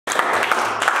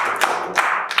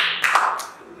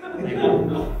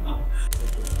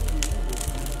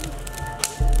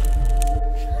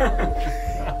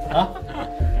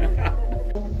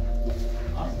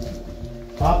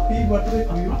birthday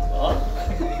to you.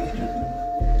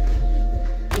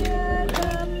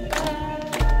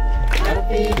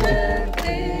 Happy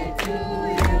birthday to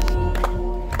you.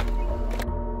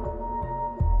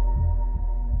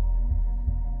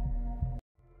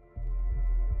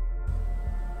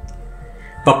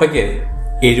 പപ്പയ്ക്ക്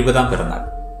 70ാം പിറന്നാൾ.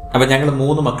 അപ്പം ഞങ്ങൾ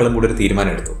 3 മക്കളും കൂടി ഒരു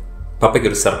തീരുമാനം എടുത്തു. പപ്പയ്ക്ക്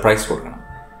ഒരു സർപ്രൈസ് കൊടുക്കണം.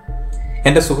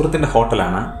 എൻ്റെ സുഹൃത്തിൻ്റെ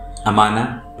ഹോട്ടലാണ് അമാന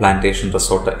പ്ലാന്റേഷൻ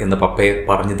റിസോർട്ട് എന്ന് പപ്പയെ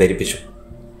പറഞ്ഞ് ധരിപ്പിച്ചു.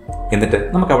 എന്നിട്ട്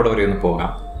നമുക്ക് അവിടെ വരെ ഒന്ന്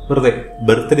പോകാം, വെറുതെ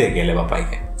ബർത്ത്ഡേ ഒക്കെ അല്ലേ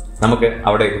പപ്പായ്ക്ക്, നമുക്ക്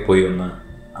അവിടെയൊക്കെ പോയി ഒന്ന്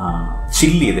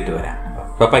ചില്ല് ചെയ്തിട്ട് വരാം.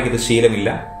 പപ്പായ്ക്ക് ഇത് ശീലമില്ല,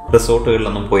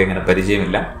 റിസോർട്ടുകളിലൊന്നും പോയി അങ്ങനെ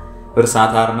പരിചയമില്ല. ഒരു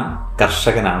സാധാരണ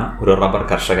കർഷകനാണ്, ഒരു റബ്ബർ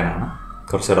കർഷകനാണ്.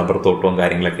 കുറച്ച് റബ്ബർ തോട്ടവും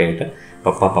കാര്യങ്ങളൊക്കെ ആയിട്ട്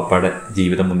പപ്പയുടെ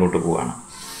ജീവിതം മുന്നോട്ട് പോവുകയാണ്.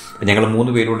 ഞങ്ങൾ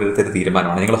 3 പേരോട് എടുത്തൊരു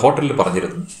തീരുമാനമാണ്. ഞങ്ങൾ ഹോട്ടലിൽ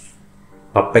പറഞ്ഞിരുന്നു,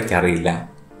 പപ്പയ്ക്കറിയില്ല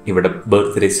ഇവിടെ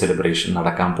ബർത്ത്ഡേ സെലിബ്രേഷൻ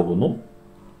നടക്കാൻ പോകുന്നു,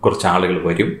 കുറച്ച് ആളുകൾ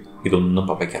വരും, ഇതൊന്നും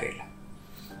പപ്പയ്ക്കറിയില്ല.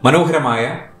 മനോഹരമായ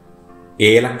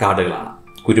ഏലക്കാടുകളാണ്,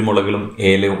 കുരുമുളകളും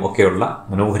ഏലവും ഒക്കെയുള്ള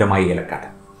മനോഹരമായ ഏലക്കാട്.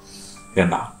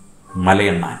 വേണ്ട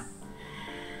മലയെണ്ണാൻ.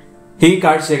 ഈ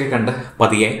കാഴ്ചയൊക്കെ കണ്ട്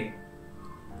പതിയെ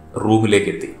റൂമിലേക്ക്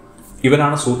എത്തി.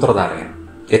 ഇവനാണ് സൂത്രധാരകൻ,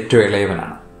 ഏറ്റവും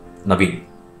ഇളയവനാണ് നവീൻ.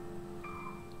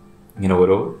 ഇങ്ങനെ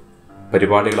ഓരോ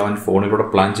പരിപാടികൾ അവൻ ഫോണിലൂടെ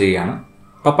പ്ലാൻ ചെയ്യുകയാണ്.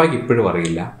 പപ്പായ്ക്ക് ഇപ്പോഴും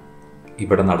അറിയില്ല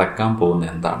ഇവിടെ നടക്കാൻ പോകുന്ന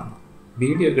എന്താണെന്ന്.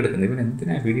 വീഡിയോ ഒക്കെ എടുക്കുന്നത്, ഇവൻ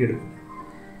എന്തിനാണ് വീഡിയോ എടുക്കുന്നത്?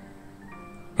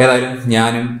 ഏതായാലും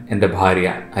ഞാനും എൻ്റെ ഭാര്യ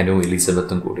അനു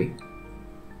എലിസബത്തും കൂടി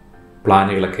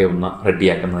പ്ലാനുകളൊക്കെ ഒന്ന്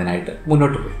റെഡിയാക്കുന്നതിനായിട്ട്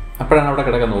മുന്നോട്ട് പോയി. അപ്പോഴാണ് അവിടെ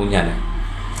കിടക്കുന്ന ഊഞ്ഞാൽ.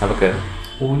 അവർക്ക്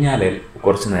ഊഞ്ഞാലയിൽ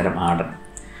കുറച്ച് നേരം ആടണം.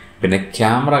 പിന്നെ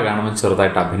ക്യാമറ കാണുമ്പോൾ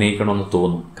ചെറുതായിട്ട് അഭിനയിക്കണമെന്ന്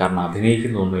തോന്നും. കാരണം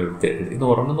അഭിനയിക്കുന്നൊന്നും ഇത്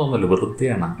ഉറങ്ങുന്നൊന്നുമല്ല,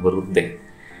 വെറുതെ.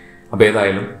 അപ്പോൾ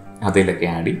ഏതായാലും അതിലൊക്കെ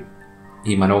ആടി.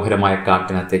 ഈ മനോഹരമായ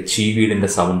കാട്ടിനകത്തെ ചീവീടിൻ്റെ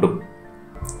സൗണ്ടും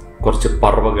കുറച്ച്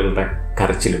പറവകളുടെ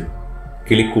കരച്ചിലും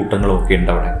കിളിക്കൂട്ടങ്ങളും ഒക്കെ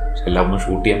ഉണ്ട് അവിടെ. എല്ലാം ഒന്നും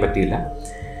ഷൂട്ട് ചെയ്യാൻ പറ്റിയില്ല.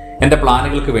 എൻ്റെ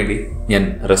പ്ലാനുകൾക്ക് വേണ്ടി ഞാൻ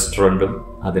റെസ്റ്റോറൻറ്റും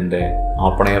അതിൻ്റെ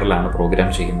ഓപ്പൺ എയറിലാണ് പ്രോഗ്രാം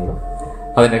ചെയ്യുന്നത്.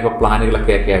 അതിൻ്റെയൊക്കെ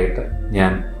പ്ലാനുകളൊക്കെ ആയിട്ട്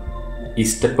ഞാൻ ഈ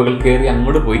സ്റ്റെപ്പുകൾ കയറി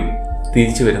അങ്ങോട്ട് പോയി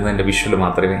തിരിച്ചു വരുന്നതിൻ്റെ വിഷ്വൽ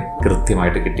മാത്രമേ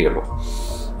കൃത്യമായിട്ട് കിട്ടിയുള്ളൂ.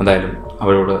 എന്തായാലും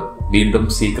അവരോട് വീണ്ടും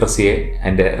സീക്രസിയെ,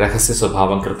 അതിൻ്റെ രഹസ്യ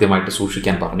സ്വഭാവം കൃത്യമായിട്ട്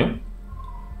സൂക്ഷിക്കാൻ പറഞ്ഞു.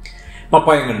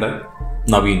 പപ്പായം കണ്ട്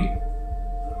നവീൻ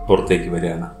പുറത്തേക്ക്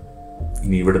വരികയാണ്.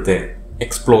 ഇനി ഇവിടുത്തെ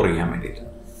എക്സ്പ്ലോർ ചെയ്യാൻ വേണ്ടിയിട്ട്.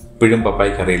 ഇപ്പോഴും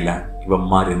പപ്പായ്ക്ക് അറിയില്ല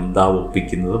ഇവന്മാരെന്താ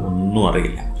ഒപ്പിക്കുന്നത്, ഒന്നും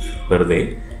അറിയില്ല. വെറുതെ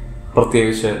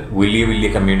പ്രത്യേകിച്ച് വലിയ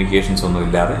കമ്മ്യൂണിക്കേഷൻസ് ഒന്നും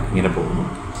ഇല്ലാതെ ഇങ്ങനെ പോകുന്നു.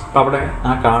 അപ്പം അവിടെ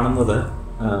ആ കാണുന്നത്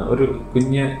ഒരു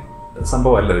കുഞ്ഞ്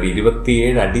സംഭവമല്ല, ഒരു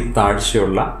 27 അടി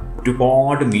താഴ്ചയുള്ള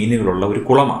ഒരുപാട് മീനുകളുള്ള ഒരു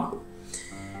കുളമാണ്.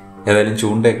 ഏതായാലും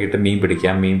ചൂണ്ടയൊക്കെ ഇട്ട് മീൻ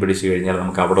പിടിക്കാം. മീൻ പിടിച്ചു കഴിഞ്ഞാൽ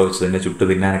നമുക്ക് അവിടെ വെച്ച് തന്നെ ചുട്ട്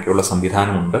തിന്നാനൊക്കെയുള്ള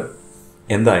സംവിധാനമുണ്ട്.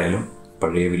 എന്തായാലും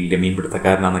പഴയ വലിയ മീൻ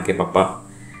പിടുത്തക്കാരനാണെന്നൊക്കെ പപ്പ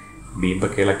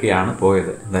ബീമ്പക്കയിലൊക്കെയാണ്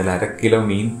പോയത്. എന്തായാലും 1/2 കിലോ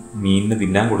മീനിന്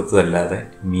തിന്നാൻ കൊടുത്തതല്ലാതെ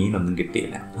മീനൊന്നും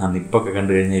കിട്ടിയില്ല. ആ നിപ്പൊക്കെ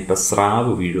കണ്ടു കഴിഞ്ഞാൽ ഇപ്പം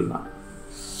സ്രാവ് വീഴുന്നതാണ്.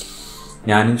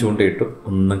 ഞാനും ചൂണ്ടയിട്ടു,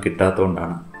 ഒന്നും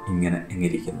കിട്ടാത്തതുകൊണ്ടാണ് ഇങ്ങനെ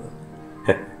ഇരിക്കുന്നത്.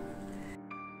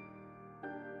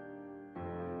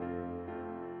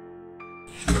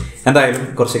 എന്തായാലും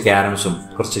കുറച്ച് ക്യാരംസും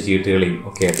കുറച്ച് ചീട്ടുകളെയും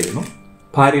ഒക്കെ ആയിട്ടിരുന്നു.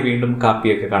 ഭാര്യ വീണ്ടും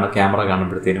കാപ്പിയൊക്കെ ക്യാമറ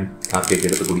കാണുമ്പോഴത്തേനും കാപ്പിയൊക്കെ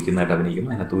എടുത്ത് കുടിക്കുന്നതായിട്ട്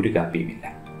അഭിനയിക്കുന്നു. അതിനകത്ത് ഒരു കാപ്പിയുമില്ല.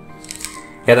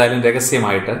 ഏതായാലും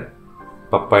രഹസ്യമായിട്ട്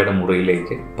പപ്പായുടെ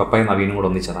മുറിയിലേക്ക് പപ്പായും നവീനും കൂടെ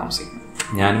ഒന്നിച്ച് താമസിക്കുന്നു.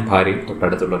 ഞാനും ഭാര്യയും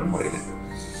തൊട്ടടുത്തുള്ളൊരു മുറിയിൽ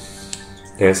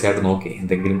രഹസ്യമായിട്ട് നോക്കി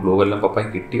എന്തെങ്കിലും ക്ലൂ എല്ലാം പപ്പായി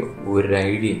കിട്ടിയോ, ഒരു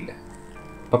ഐഡിയ ഇല്ല.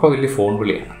 പപ്പ വലിയ ഫോൺ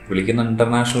വിളിയാണ്, വിളിക്കുന്ന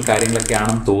ഇൻ്റർനാഷണൽ കാര്യങ്ങളൊക്കെ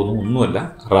ആണെന്ന് തോന്നുന്നു. ഒന്നുമല്ല,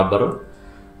 റബ്ബർ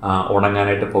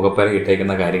ഉണങ്ങാനായിട്ട് പുകപ്പര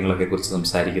ഇട്ടേക്കുന്ന കാര്യങ്ങളൊക്കെ കുറിച്ച്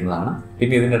സംസാരിക്കുന്നതാണ്.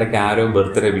 പിന്നെ ഇതിനിടയ്ക്ക് ആരോ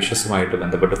ബർത്ത്ഡേ വിഷസുമായിട്ട്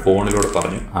ബന്ധപ്പെട്ട് ഫോണിലൂടെ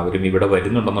പറഞ്ഞു അവരും ഇവിടെ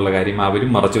വരുന്നുണ്ടെന്നുള്ള കാര്യം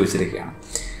അവരും മറച്ചു വെച്ചിരിക്കുകയാണ്.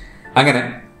 അങ്ങനെ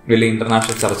വലിയ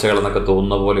ഇൻ്റർനാഷണൽ ചർച്ചകൾ എന്നൊക്കെ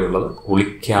തോന്നുന്ന പോലെയുള്ളത്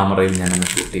ഒളിക്യാമറയിൽ ഞാനങ്ങ്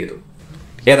ഷൂട്ട് ചെയ്തു.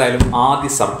 ഏതായാലും ആദ്യ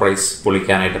സർപ്രൈസ്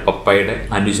പൊളിക്കാനായിട്ട് പപ്പയുടെ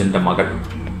അനുജൻ്റെ മകൾ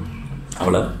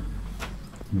അവൾ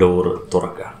ഡോറ്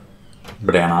തുറക്കുകയാണ്.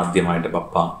 ഇവിടെയാണ് ആദ്യമായിട്ട്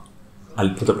പപ്പ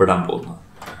അത്ഭുതപ്പെടാൻ പോകുന്നത്.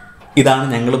 ഇതാണ്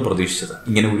ഞങ്ങളും പ്രതീക്ഷിച്ചത്.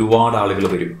 ഇങ്ങനെ ഒരുപാട് ആളുകൾ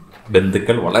വരും,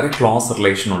 ബന്ധുക്കൾ, വളരെ ക്ലോസ്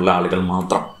റിലേഷനുള്ള ആളുകൾ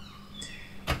മാത്രം.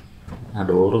 ആ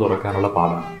ഡോറ് തുറക്കാനുള്ള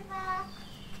പാടാണ്.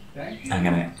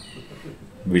 അങ്ങനെ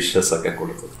വിഷസ് ഒക്കെ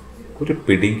കൊടുത്തു. ഒരു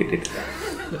പിടിയും കിട്ടിയിട്ടില്ല.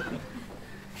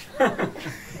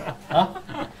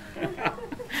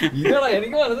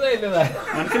 എനിക്ക്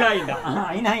മനസ്സിലായില്ല.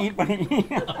 അതിനാ ഈ പണി.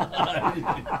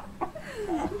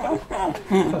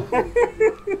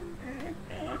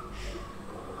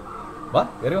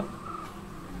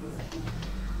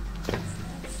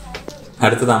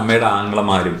 അടുത്തത് അമ്മയുടെ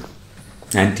ആങ്ങളമാരും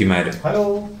ആൻറ്റിമാരും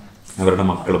അവരുടെ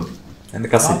മക്കളും എൻ്റെ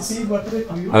കസിൻസ്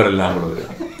അവരെല്ലാം കൂടെ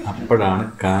വരും. അപ്പോഴാണ്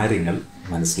കാര്യങ്ങൾ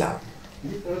മനസ്സിലാവും.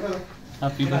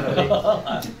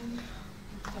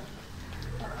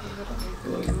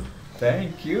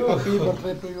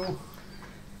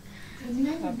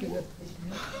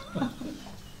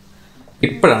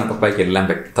 ഇപ്പോഴാണ് പപ്പായ്ക്ക് എല്ലാം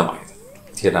വ്യക്തമായത്.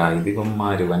 ചേട്ടാ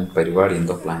ഇതിവന്മാർ വൻ പരിപാടി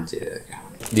എന്തോ പ്ലാൻ ചെയ്തതൊക്കെയാണ്.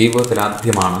 ജീവിതത്തിൽ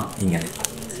ആദ്യമാണ് ഇങ്ങനെ.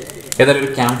 ഏതായാലും ഒരു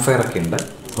ക്യാമ്പ് ഫയർ ഒക്കെ ഉണ്ട്.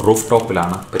 റൂഫ്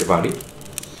ടോപ്പിലാണ് പരിപാടി.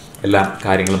 എല്ലാ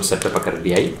കാര്യങ്ങളും സെറ്റപ്പൊക്കെ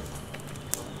റെഡിയായി.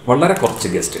 വളരെ കുറച്ച്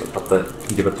ഗസ്റ്റുകൾ, 10,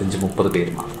 25, 30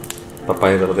 പേരുമാണ്.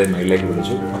 പപ്പായ വെറുതെ മേളിലേക്ക്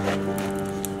വിളിച്ചു.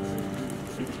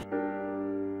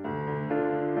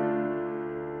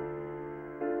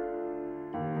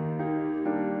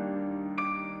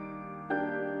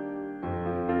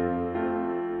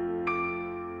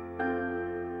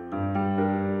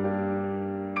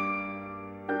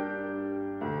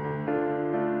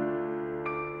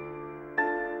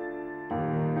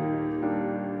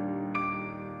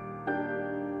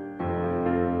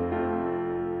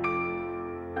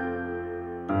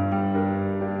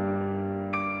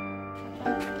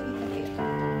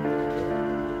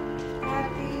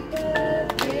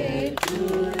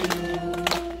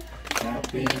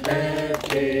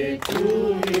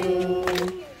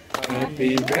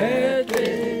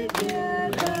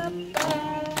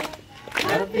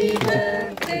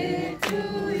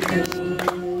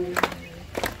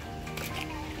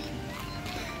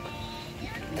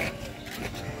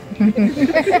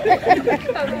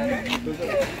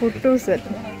 Kuttoosan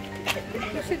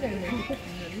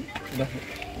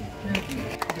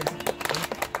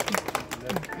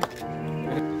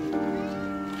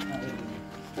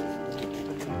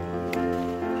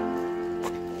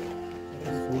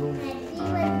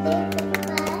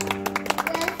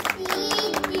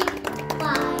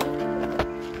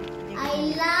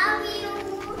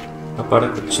പപ്പാടെ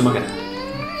കൊച്ചുമകൻ.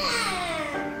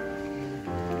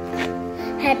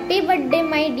 Happy birthday,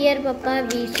 my dear Papa.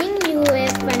 Wishing you a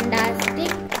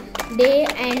fantastic day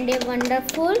and a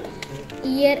wonderful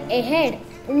year ahead.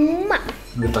 Umma.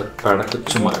 ഇത് പപ്പാടെ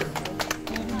കൊച്ചുമകൻ.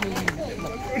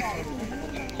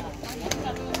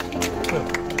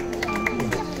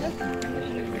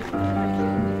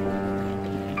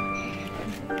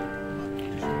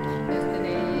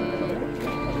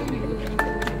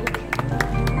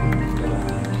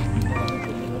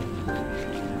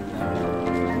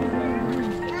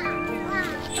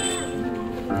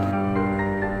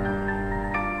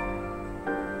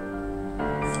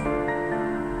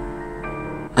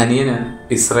 അനിയന്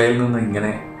ഇസ്രായേലിൽ നിന്ന് ഇങ്ങനെ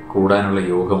കൂടാനുള്ള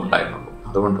യോഗം ഉണ്ടായിരുന്നു.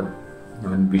 അതുകൊണ്ട്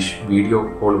ഞാൻ വീഡിയോ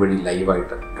കോൾ വഴി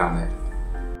ലൈവായിട്ട് കാണുകയായിരുന്നു.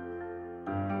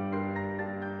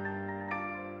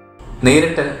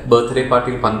 നേരിട്ട് ബർത്ത്ഡേ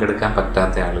പാർട്ടിയിൽ പങ്കെടുക്കാൻ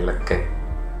പറ്റാത്ത ആളുകളൊക്കെ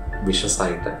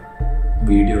വിഷസായിട്ട്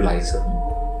വീഡിയോകൾ അയച്ചു തന്നു.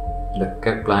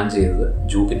 ഇതൊക്കെ പ്ലാൻ ചെയ്തത്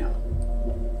ജൂബിനാണ്,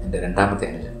 എൻ്റെ രണ്ടാമത്തെ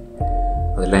അനുജൻ.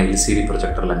 അതെല്ലാം LCD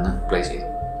പ്രൊജക്ടറിൽ അങ്ങ് പ്ലേ ചെയ്തു.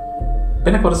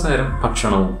 പിന്നെ കുറച്ച് നേരം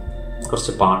ഭക്ഷണവും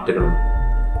കുറച്ച് പാട്ടുകളും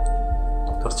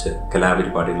കുറച്ച്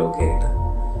കലാപരിപാടികളും ഒക്കെ ആയിട്ട്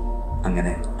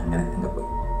അങ്ങനെ അങ്ങ് പോയി.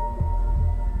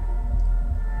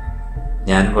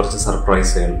 ഞാൻ കുറച്ച്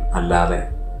സർപ്രൈസുകൾ അല്ലാതെ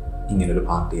ഇങ്ങനൊരു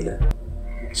പാർട്ടിയിൽ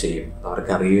ചെയ്യും.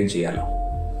 അവർക്ക് അറിയുകയും ചെയ്യാമല്ലോ.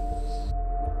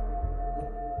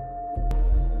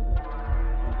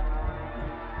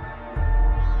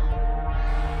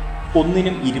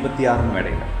 ഒന്നിനും 26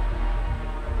 ഇടയിൽ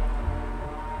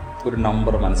ഒരു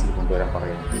നമ്പർ മനസ്സിൽ കൊണ്ടുവരാൻ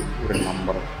പറയുന്നത് ഒരു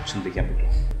നമ്പർ ചിന്തിക്കാൻ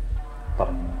പറ്റും.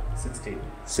 പറഞ്ഞു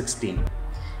 16.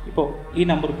 ഇപ്പോൾ ഈ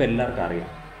നമ്പർ ഇപ്പോൾ എല്ലാവർക്കും അറിയാം,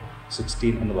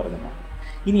 16 എന്ന് പറഞ്ഞ നമ്പർ.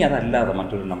 ഇനി അതല്ലാതെ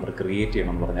മറ്റൊരു നമ്പർ ക്രിയേറ്റ്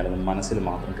ചെയ്യണം എന്ന് പറഞ്ഞാൽ അത് മനസ്സിൽ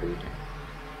മാത്രം ക്രിയേറ്റ് ചെയ്യണം.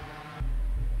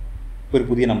 ഒരു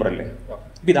പുതിയ നമ്പറല്ലേ,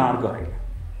 ഇപ്പം ഇതാർക്കും അറിയില്ല.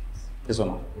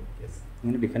 ജസോണോ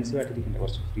ഇങ്ങനെ ഡിഫെൻസീവായിട്ടിരിക്കണ്ടേ,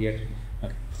 കുറച്ച് ഫ്രീ ആയിട്ട്.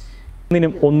 ഓക്കെ,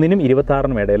 ഒന്നിനും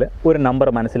 26 ഇടയിൽ ഒരു നമ്പർ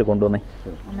മനസ്സിൽ കൊണ്ടുവന്നേ.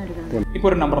 ഇപ്പോൾ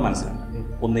ഒരു നമ്പർ മനസ്സിലാണ്,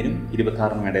 1നും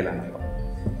 26 ഇടയിലാണ്.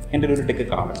 എൻ്റെ ഒരു ടെക്ക്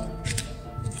കാർഡ്.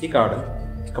 ഈ കാർഡ്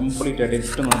കംപ്ലീറ്റ് ആയിട്ട്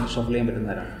ഏറ്റവും നമുക്ക് ഷഫിൾ ചെയ്യാൻ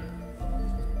പറ്റുന്നവരാണ്.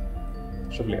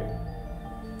 ഷഫിൾ ചെയ്യാം.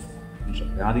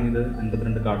 ആദ്യം ഇത്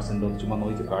 52 കാർഡ്സ് ഉണ്ടോ ചുമ്മാ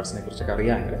നോക്കി കാർഡ്സിനെ കുറിച്ചൊക്കെ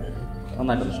അറിയാമെങ്കിൽ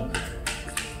നന്നായിട്ടൊന്ന് ഷഫിൾ.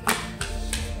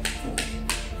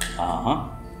 ആഹാ,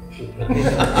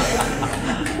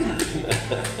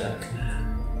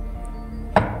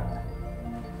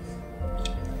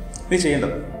 ഇത്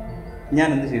ചെയ്യേണ്ടത് ഞാൻ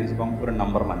എന്ത് ചെയ്തിപ്പം ഒരു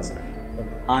നമ്പർ മനസ്സിലാക്കി.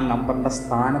 ആ നമ്പറിൻ്റെ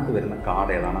സ്ഥാനത്ത് വരുന്ന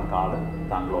കാർഡ് ഏതാണ്, ആ കാർഡ്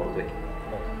താങ്കൾ ഓർത്ത് വയ്ക്കും.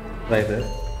 അതായത്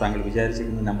താങ്കൾ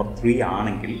വിചാരിച്ചിരിക്കുന്ന നമ്പർ 3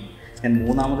 ആണെങ്കിൽ ഞാൻ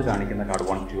മൂന്നാമത് കാണിക്കുന്ന കാർഡ്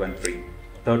 1, 2 and 3,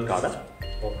 തേർഡ് കാർഡ്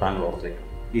താങ്കൾ ഓർത്ത് വയ്ക്കും.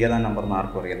 ഏതാണ് നമ്പർ എന്ന്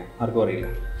ആർക്കും അറിയില്ല.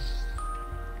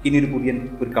 ഇനി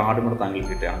ഒരു കാർഡും കൂടെ താങ്കൾക്ക്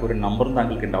കിട്ടുകയാണ്. ഒരു നമ്പറും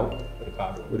താങ്കൾക്ക് ഉണ്ടാവും, ഒരു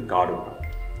കാർഡും ഉണ്ടാവും.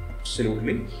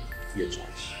 Absolutely your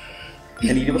choice.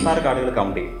 ഞാൻ 26 കാർഡുകൾ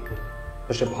കൗണ്ട് ചെയ്യും.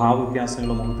 പക്ഷെ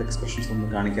ഭാവവ്യത്യാസങ്ങളും മുഖത്തെ എക്സ്പ്രഷൻസ് ഒന്നും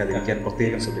കാണിക്കാതിരിക്കാൻ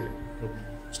പ്രത്യേകം ശ്രദ്ധിക്കും.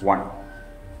 1,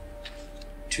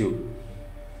 2,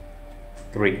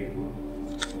 3,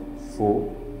 4,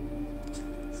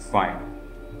 5,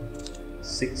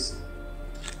 6,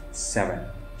 7,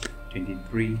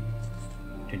 23,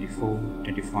 24,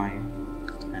 25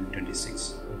 and 26.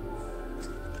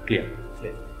 Clear?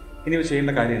 ഇനി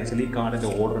ചെയ്യേണ്ട കാര്യം എന്ന് വെച്ചാൽ ഈ കാർഡിൻ്റെ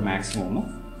ഓർഡർ മാക്സിമം ഒന്ന്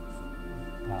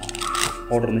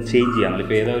ഓർഡർ ഒന്ന് ചേഞ്ച് ചെയ്യാം.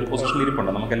 ഇപ്പോൾ ഏതാ ഒരു പൊസിഷനിൽ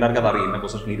ഇരിപ്പുണ്ടോ, നമുക്ക് എല്ലാവർക്കും അത് അറിയുന്ന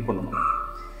പൊസിഷനിൽ ഇരിപ്പുണ്ടെന്ന്.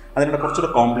 അതിനിടെ കുറച്ചുകൂടെ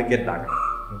കോംപ്ലിക്കേറ്റഡ് ആക്കാം,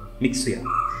 മിക്സ് ചെയ്യാം.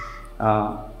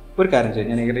 ഒരു കാര്യം ചെയ്യാം,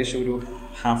 ഞാൻ ഏകദേശം ഒരു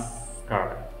ഹാഫ്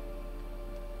കാർഡ്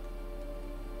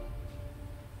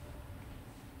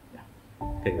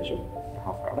ഏകദേശം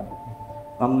ഹാഫ് കാർഡ്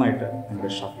നന്നായിട്ട് നിങ്ങൾ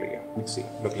ഷഫിൾ ചെയ്യാം, മിക്സ്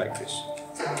ചെയ്യാം. Look like this.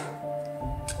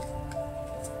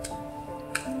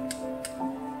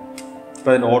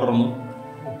 ഇപ്പോൾ അതിൻ്റെ ഓർഡറൊന്നും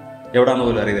എവിടെയാണെന്ന്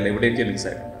പോലും അറിയത്തില്ല, എവിടെയൊക്കെ മിക്സ്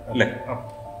ആയിട്ടുണ്ട് അല്ലേ.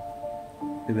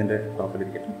 ഇതിൻ്റെ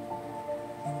ടോപ്പിലിരിക്കട്ടെ,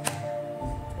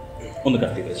 ഒന്ന്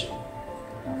കട്ട് ചെയ്ത് വെച്ചു.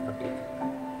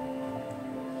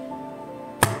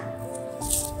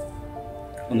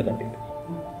 ഒന്ന് കട്ട് ചെയ്ത്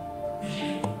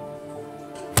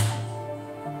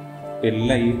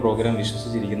എല്ലാം ഈ പ്രോഗ്രാം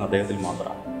വിശ്വസിച്ചിരിക്കുന്ന അദ്ദേഹത്തിൽ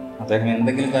മാത്രമാണ്. അദ്ദേഹം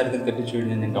എന്തെങ്കിലും കാര്യത്തിൽ തെറ്റിച്ചു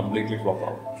കഴിഞ്ഞാൽ ഞാൻ കംപ്ലീറ്റ്ലി ഫ്ലോപ്പ്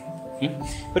ആവും.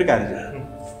 ഒരു കാര്യം ചെയ്യാം,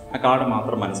 ആ കാർഡ്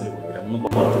മാത്രം മനസ്സിൽ കൊടുക്കില്ല, ഒന്നും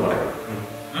പുറത്ത് പറയാം.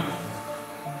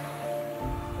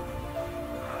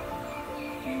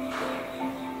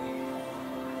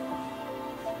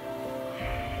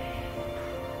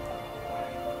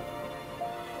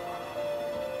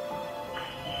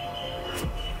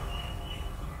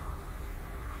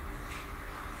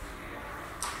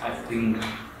 I think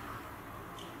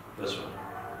this one.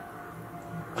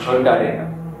 അപ്പോൾ ഒരു കാര്യമില്ല,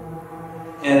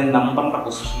 നമ്പറിൻ്റെ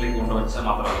പൊസിഷനിലേക്ക് കൊണ്ടുവച്ചാൽ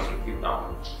മാത്രമേ സെക്യൂർ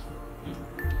ആവും.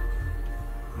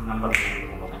 നമ്പറിലേക്ക്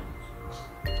കൊണ്ടുവന്നേ.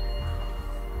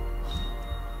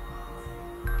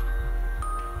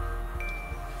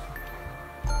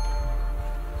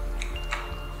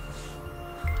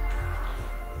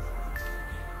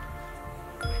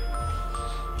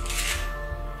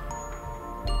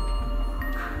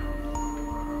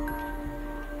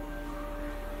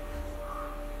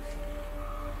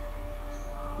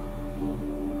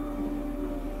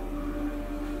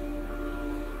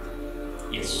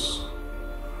 Yes.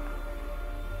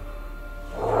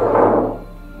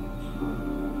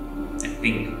 I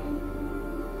think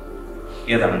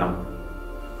ഏതാണ് നമ്പർ?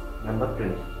 നമ്പർ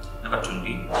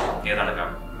 20. ഏതാണ്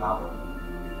കാർഡ്?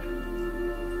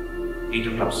 8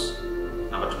 of clubs.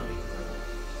 നമ്പർ 20.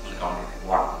 ഒന്ന് കൗണ്ട് ചെയ്ത്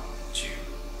 1, 2,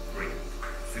 3.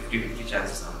 50-50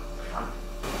 chances ആണ്.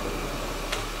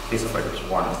 Piece of items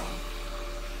 1,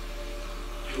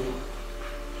 2,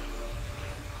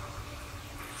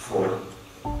 4,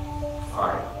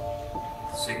 5,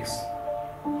 6,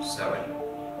 7,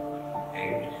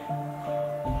 8,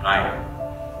 9,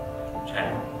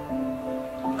 10,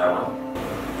 11,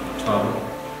 12,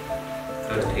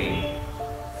 13,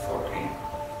 14,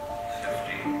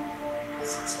 15,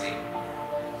 16,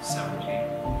 17,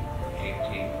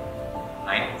 18,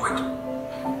 9, wait.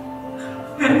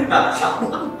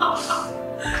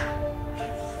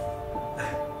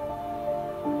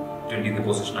 20th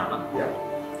position ആണ്.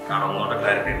 കാണാൻ ഒന്നുകൂടെ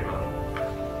ക്ലാരിറ്റി ആയിട്ടുള്ളത്.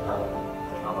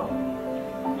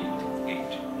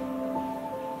 8.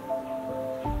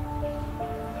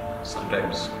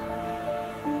 Sometimes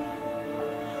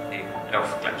a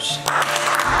rough clash.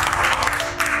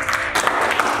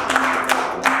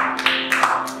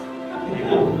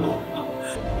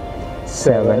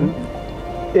 Seven,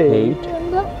 8,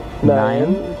 9,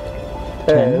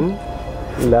 10,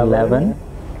 11,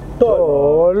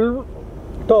 12.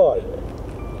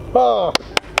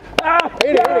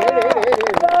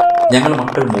 ഞങ്ങൾ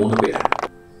മക്കൾ 3 പേരാണ്.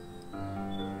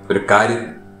 ഒരു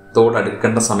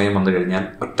കാര്യത്തോടടുക്കേണ്ട സമയം വന്നു കഴിഞ്ഞാൽ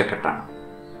ഒറ്റക്കെട്ടാണ്.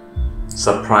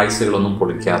 സർപ്രൈസുകളൊന്നും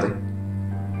പൊളിക്കാതെ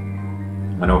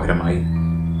മനോഹരമായി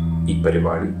ഈ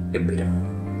പരിപാടി ഗംഭീരമാണ്.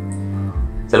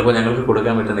 ചിലപ്പോൾ ഞങ്ങൾക്ക്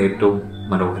കൊടുക്കാൻ പറ്റുന്ന ഏറ്റവും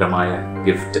മനോഹരമായ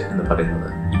ഗിഫ്റ്റ് എന്ന് പറയുന്നത്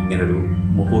ഇങ്ങനൊരു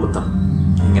മുഹൂർത്തം,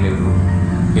 ഇങ്ങനെയൊരു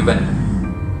ഇവന്റ്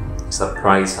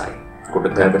സർപ്രൈസായി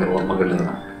കൊടുക്കാൻ ഓർമ്മകളിൽ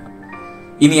നിന്നാണ്.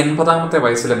 ഇനി 80ാമത്തെ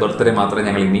വയസ്സിലെ ബർത്ത്ഡേ മാത്രമേ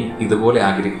ഞങ്ങൾ ഇനി ഇതുപോലെ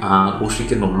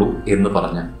ആഘോഷിക്കുന്നുള്ളൂ എന്ന്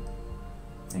പറഞ്ഞ്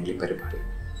ഞങ്ങൾ ഈ പരിപാടി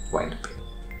വൈൻഡപ്പ് ചെയ്തു.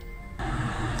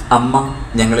 അമ്മ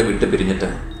ഞങ്ങളെ വിട്ട് പിരിഞ്ഞിട്ട്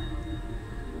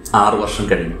 6 വർഷം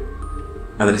കഴിഞ്ഞു.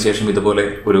 അതിനുശേഷം ഇതുപോലെ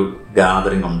ഒരു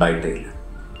ഗാദറിങ് ഉണ്ടായിട്ടേ ഇല്ല.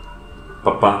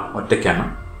 പപ്പ ഒറ്റയ്ക്കാണ്,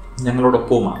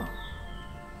 ഞങ്ങളോടൊപ്പവുമാണ്.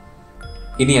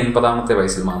 ഇനി 80ാമത്തെ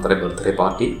വയസ്സിൽ മാത്രമേ ബർത്ത്ഡേ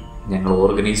പാർട്ടി ഞങ്ങൾ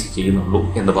ഓർഗനൈസ് ചെയ്യുന്നുള്ളൂ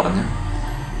എന്ന് പറഞ്ഞ്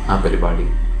ആ പരിപാടി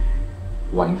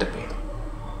വൈൻഡപ്പ് ചെയ്തു.